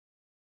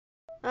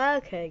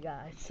Okay,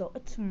 guys, so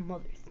it's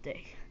Mother's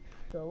Day.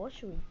 So what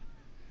should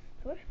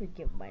we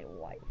give my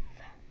wife?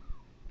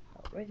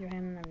 Raise your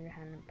hand and your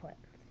hand in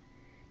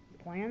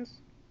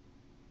plans.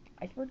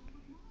 Iceberg.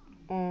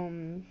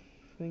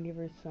 We give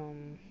her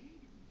some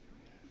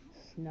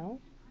snow.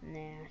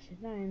 Nah,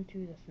 she's not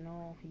into the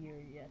snow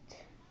here yet.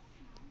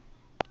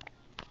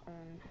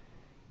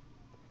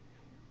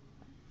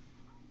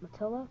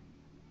 Matilda.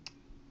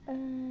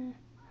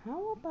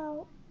 How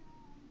about?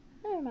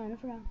 Never mind, I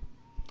forgot.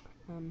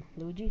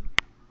 Luigi.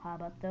 How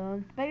about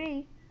the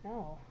spaghetti?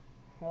 No.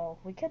 Well,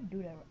 we could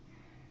do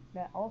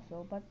that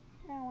also, but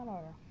yeah,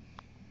 whatever.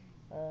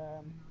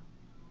 Um.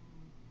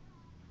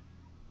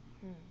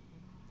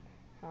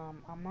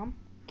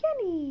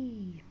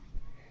 Kenny.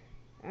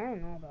 I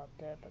don't know about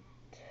that, but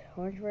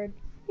orange red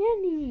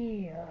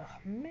candy.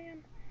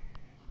 Man,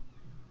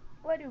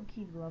 why do you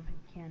keep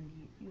loving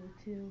candy? You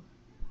too.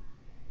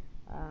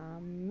 We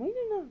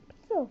don't know, but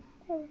still.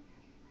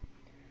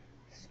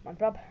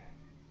 SpongeBob.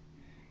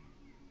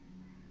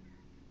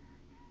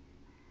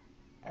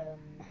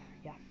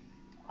 Yeah.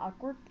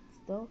 Awkward, but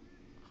still.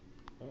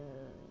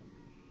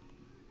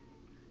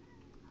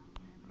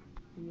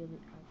 Really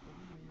awkward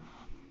right now.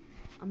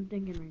 I'm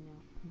thinking right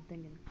now. I'm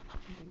thinking.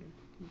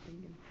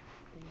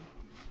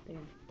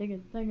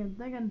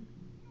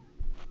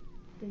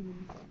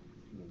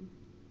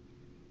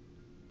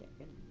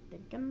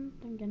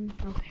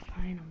 Okay,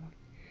 fine.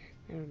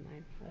 Never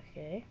mind.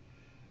 Okay.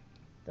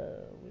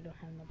 We don't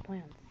have no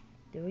plans,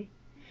 do we?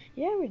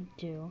 Yeah, we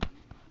do.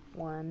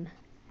 1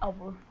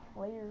 hour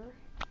later.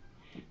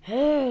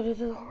 Hey, this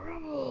is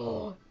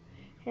horrible.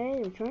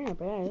 Hey, we're trying our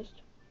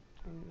best.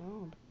 I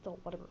know, but still,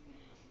 whatever.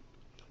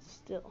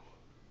 Still,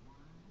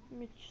 let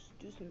me just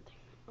do something.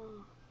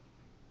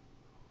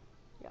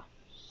 Yeah,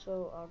 so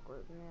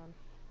awkward, man.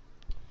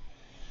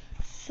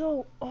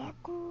 So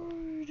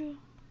awkward.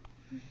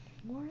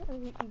 Why are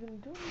we even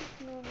doing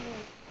this now?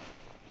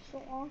 So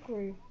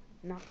awkward.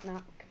 Knock,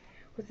 knock.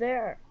 Who's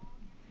there?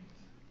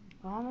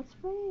 It's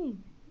me.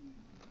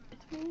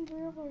 It's me,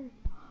 forever.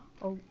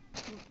 Oh,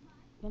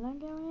 can I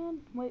go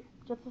in? Wait,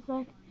 just a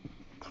sec.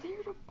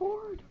 Clear the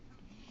board.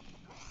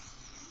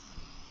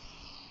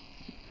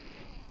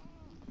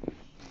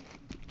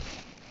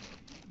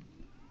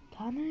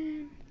 Come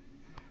in.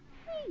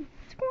 Hey,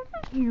 what's going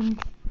on here?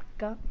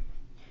 Got.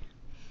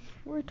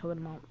 We're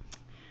talking about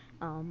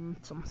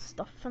some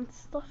stuff and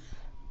stuff.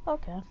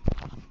 Okay.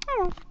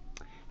 Oh,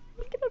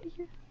 let's get out of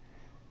here.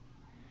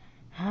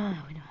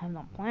 We don't have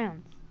no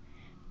plans.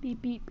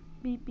 Beep beep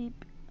beep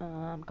beep.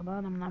 Come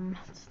on,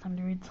 it's time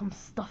to read some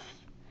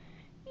stuff.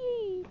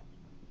 Yee.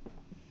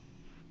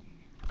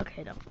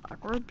 Okay, that was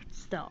awkward, but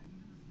still.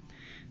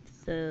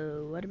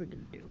 So what are we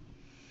gonna do?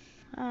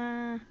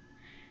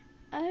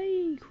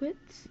 I quit,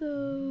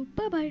 so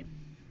bye-bye.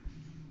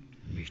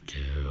 Me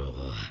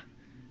too.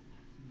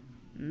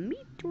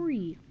 Me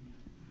 3.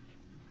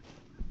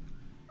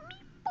 Me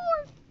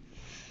 4.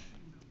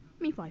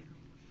 Me 5.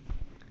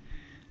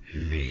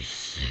 Me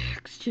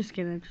 6. Just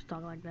kidding, just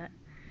talk like that.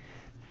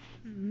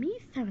 Me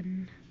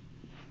 7.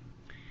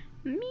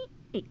 Me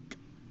 8.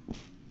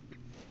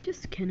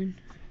 Just kidding.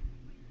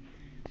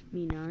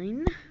 Me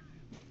 9.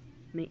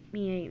 Me 8, I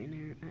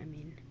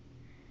mean.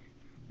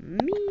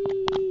 Me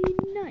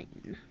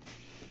 9.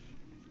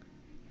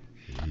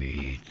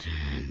 Me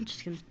 10.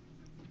 Just kidding.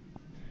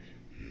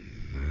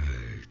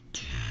 Me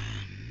 10.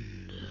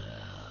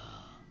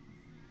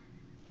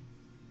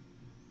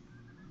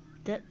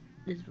 That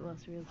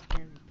was real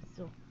scary.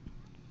 So,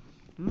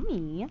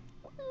 me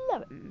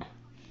 11.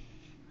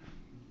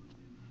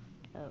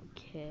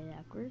 Okay,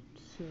 awkward.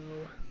 So,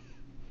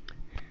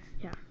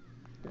 yeah.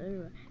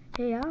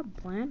 Hey, I have a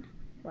plan.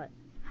 What?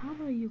 How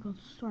about you go to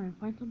the store and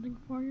find something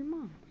for your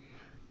mom?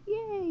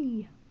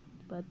 Yay!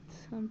 But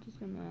I'm just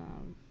gonna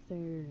stay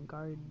here and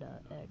guard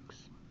the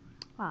eggs.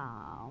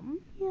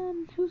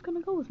 Man, who's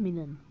gonna go with me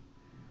then?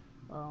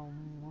 I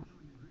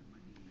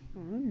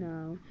don't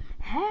know.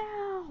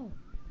 Hell!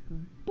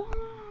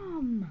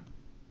 Bomb!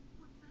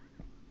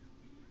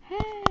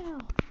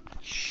 Hell!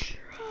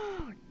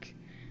 Truck!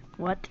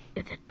 What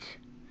is it?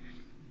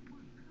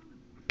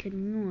 Can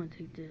you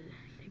take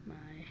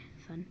my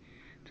son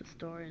to the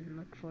store and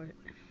look for it,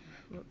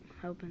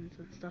 helping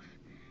some stuff,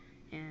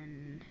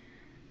 and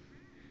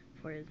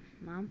for his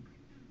mom?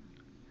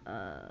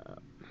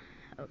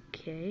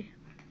 Okay.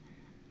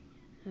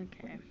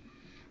 Okay.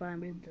 Fine,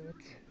 we'll do it.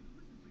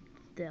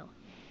 Still.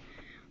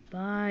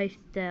 Bye,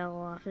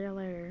 Still. I'll see you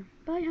later.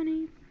 Bye,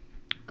 honey.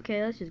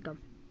 Okay, let's just go.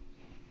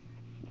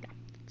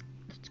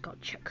 Let's go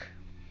check.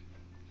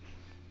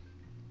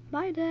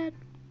 Bye, Dad.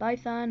 Bye,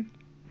 son.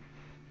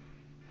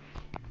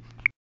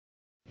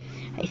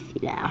 I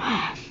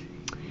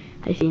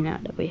see now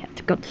that we have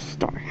to go to the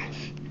store.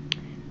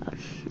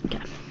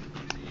 Okay.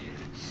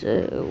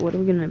 So, what are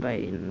we gonna buy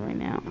right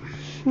now?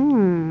 I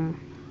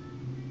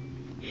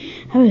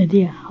have an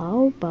idea.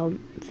 How about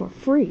for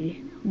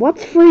free?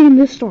 What's free in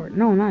this store?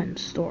 No, not in the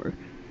store.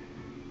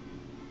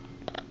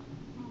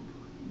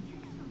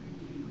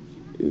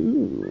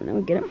 Ooh, now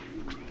we get it.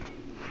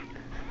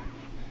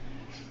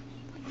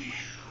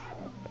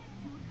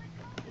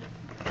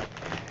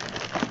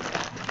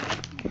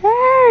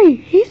 Hey,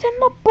 he's in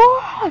the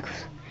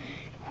box.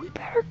 We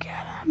better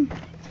get him.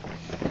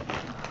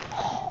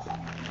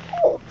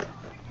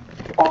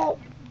 Oh,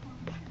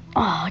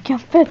 I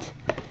can't fit.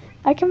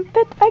 I can.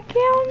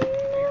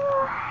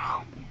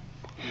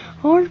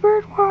 Orange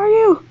Bird, where are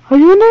you? Are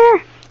you in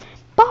there?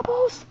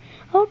 Bubbles.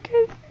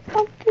 Okay,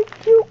 I'll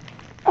get you.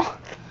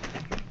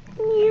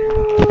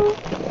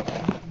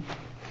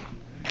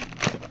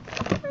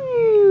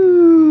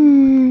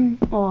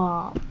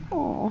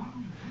 Oh,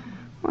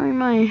 why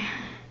am I?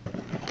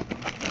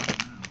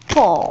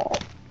 Oh,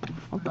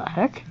 what the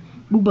heck?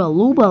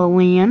 Boobalooba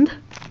land.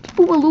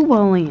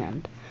 Boobalooba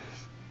land.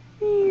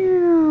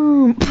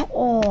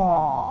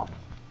 Oh,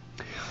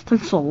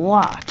 thanks a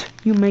lot.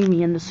 You made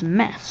me in this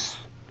mess.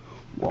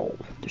 Whoa,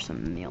 there's a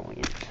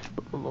million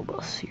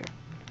Boobaloobas here.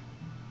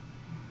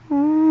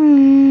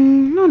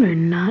 No, they're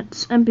not.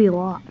 It's empty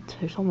lot.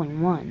 There's only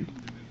one.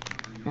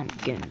 I'm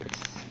getting this.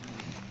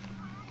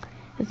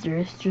 Yes, there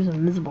is. There's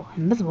invisible.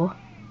 Invisible.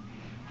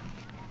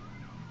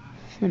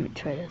 Let me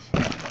try this.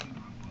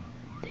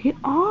 They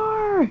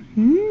are.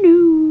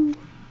 No.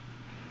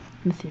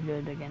 Let's see if I do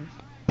it again.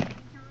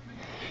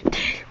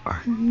 They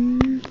are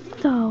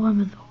so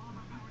invisible.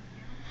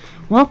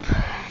 Well,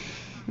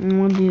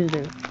 what do you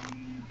do?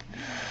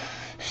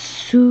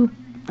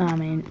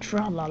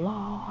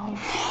 Tra-la-la.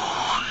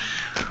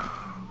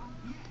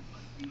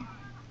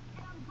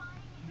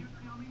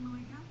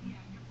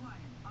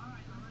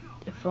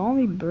 If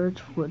only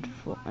birds would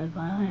fly. If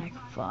I only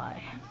could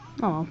fly.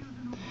 Oh,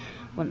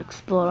 wouldn't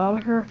explode out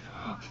of here.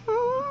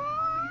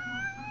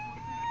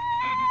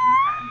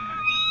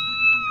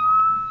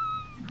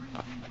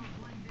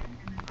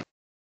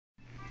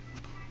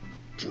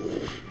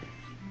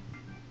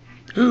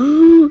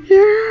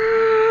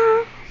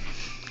 Yeah.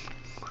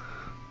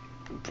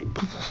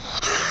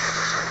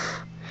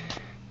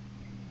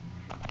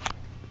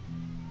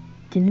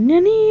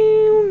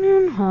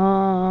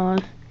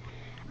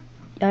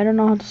 I don't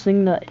know how to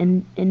sing the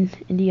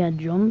Indiana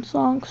Jones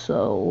song,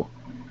 so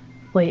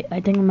wait,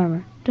 I think I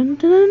remember. Dun,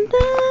 dun, dun,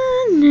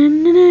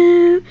 dun, dun, dun,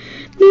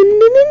 dun,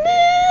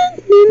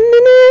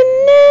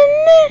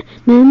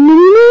 dun,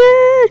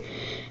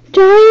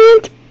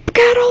 giant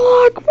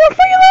catalog, run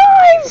for your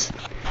lives!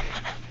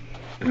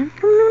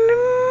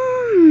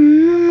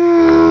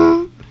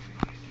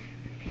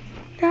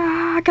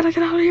 Ah, I gotta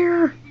get out of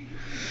here.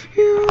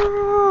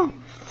 Yeah.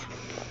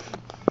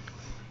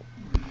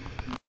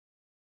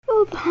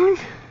 Oh, time.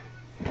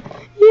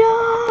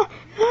 Yeah!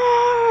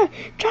 Ah,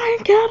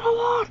 giant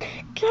catalog!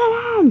 Get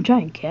on!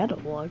 Giant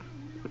catalog?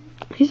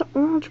 He's an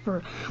orange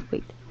bird.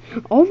 Wait.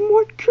 Oh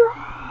my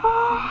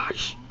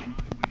gosh!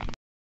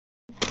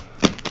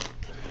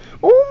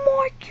 Oh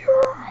my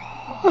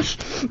gosh!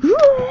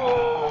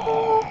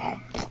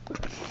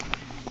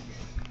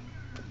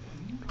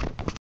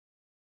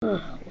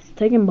 It's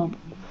taking Bubble.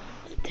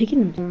 It's taking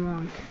him so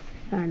long.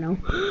 I don't know.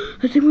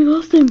 I think we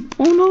lost him.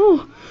 Oh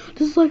no!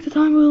 This is like the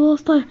time we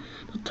lost the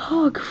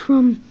dog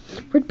from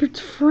Redbird's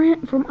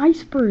friend from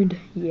Icebird.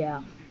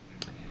 Yeah.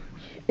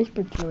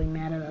 Icebird's really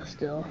mad at us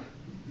still.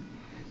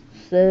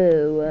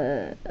 So,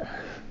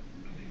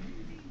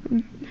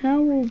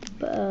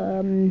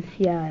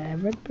 yeah,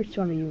 Redbird's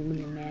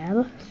really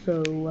mad.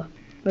 So, what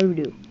do we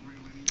do?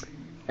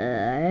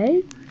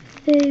 I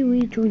say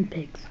we join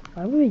pigs.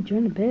 Why would we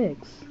join the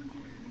pigs?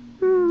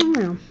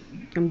 Well,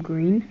 I'm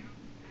green.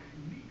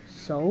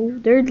 So,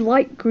 they're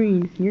light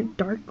green. You're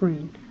dark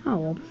green. Oh,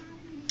 well.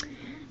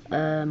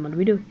 What do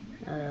we do?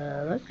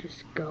 Let's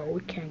just go.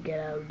 We can't get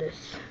out of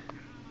this.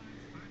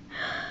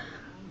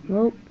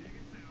 Well,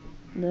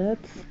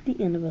 that's the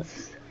end of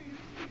us.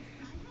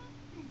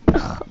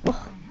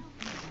 Oh.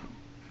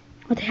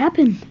 What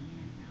happened?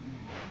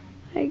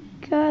 I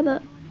got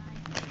a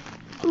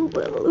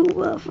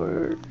Ooba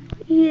for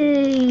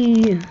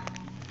yay!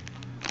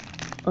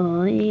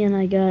 And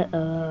I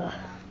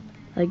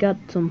got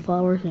some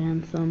flowers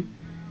and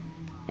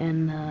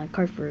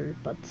cards for,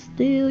 but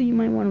still you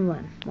might want to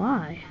run.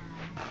 Why?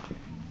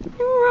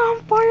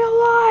 Run for your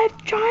life,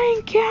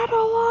 giant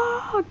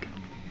catalog!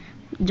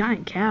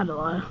 Giant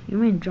catalog? You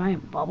mean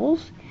giant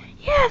bubbles?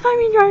 Yes, I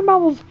mean giant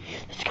bubbles!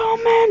 Let's go,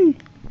 men!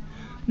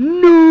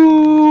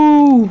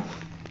 No!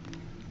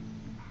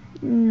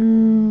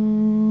 No!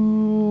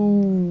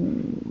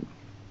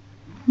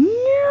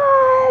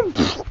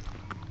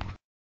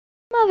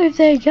 Mother's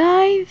Day,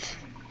 guys!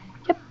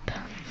 Yep.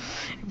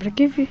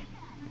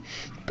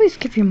 Please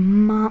give your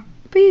mom,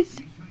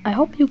 I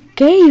hope you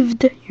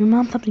gave your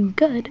mom something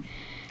good.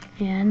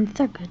 And it's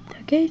not good,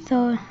 okay?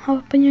 So, I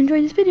hope you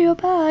enjoyed this video.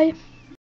 Bye!